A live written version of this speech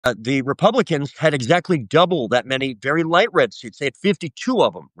The Republicans had exactly double that many very light red seats. They had 52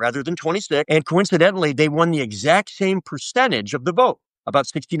 of them rather than 26. And coincidentally, they won the exact same percentage of the vote, about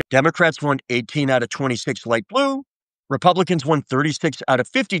 16. Democrats won 18 out of 26 light blue. Republicans won 36 out of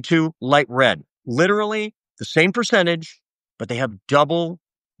 52 light red. Literally the same percentage, but they have double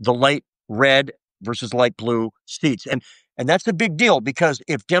the light red versus light blue seats. And that's a big deal, because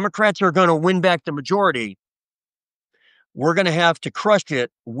if Democrats are going to win back the majority, we're going to have to crush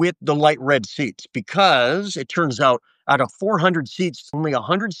it with the light red seats, because it turns out of 400 seats, only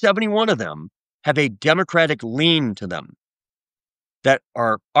 171 of them have a Democratic lean to them that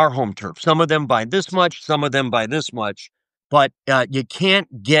are our home turf. Some of them by this much, some of them by this much. But you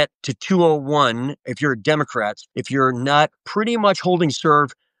can't get to 201 if you're Democrats, if you're not pretty much holding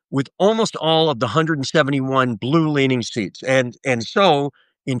serve with almost all of the 171 blue-leaning seats. And so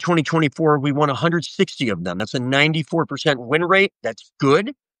in 2024, we won 160 of them. That's a 94% win rate. That's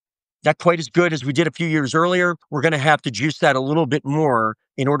good. Not quite as good as we did a few years earlier. We're going to have to juice that a little bit more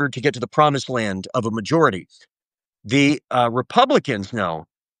in order to get to the promised land of a majority. The Republicans now,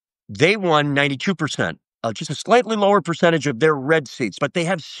 they won 92%. Just a slightly lower percentage of their red seats, but they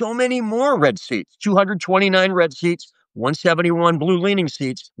have so many more red seats, 229 red seats, 171 blue-leaning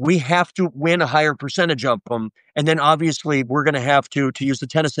seats. We have to win a higher percentage of them. And then obviously we're going to have to use the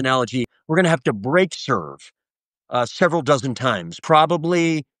tennis analogy, we're going to have to break serve several dozen times,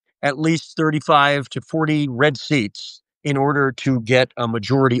 probably at least 35 to 40 red seats in order to get a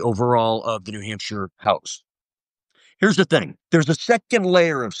majority overall of the New Hampshire House. Here's the thing. There's a second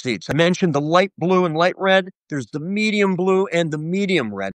layer of seats. I mentioned the light blue and light red. There's the medium blue and the medium red.